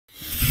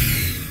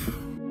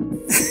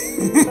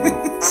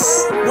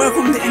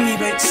Welcome to Emu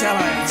Beach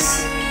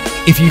Chalets.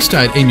 If you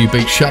stay at Emu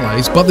Beach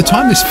Chalets, by the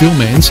time this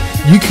film ends,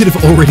 you could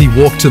have already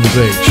walked to the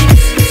beach.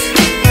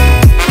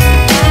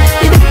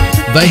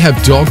 They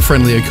have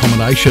dog-friendly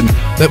accommodation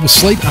that will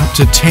sleep up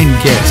to 10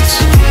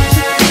 guests.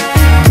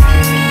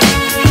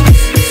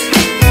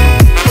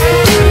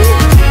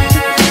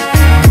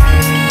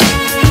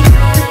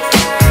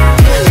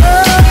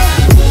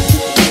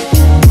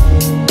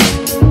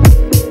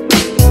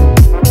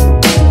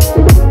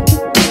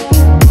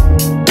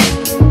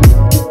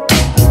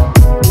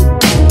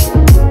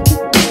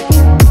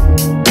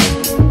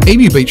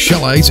 Emu Beach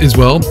Chalets is,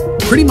 well,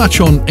 pretty much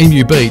on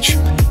Emu Beach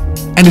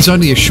and is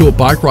only a short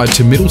bike ride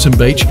to Middleton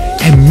Beach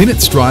and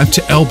minutes drive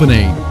to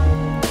Albany.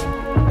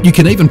 You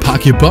can even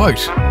park your boat.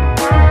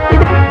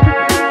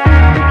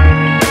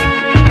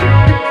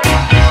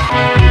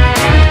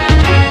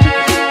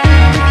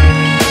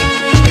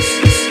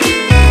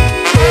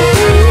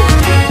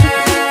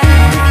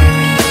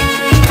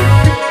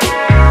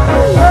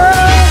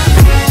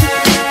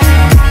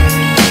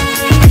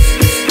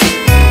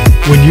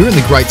 When you're in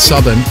the Great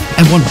Southern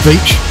and want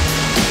beach,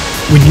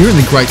 when you're in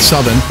the Great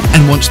Southern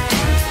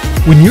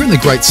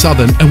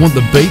and want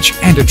the beach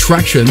and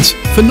attractions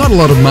for not a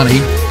lot of money,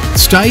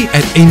 stay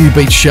at Emu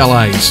Beach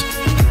Chalets.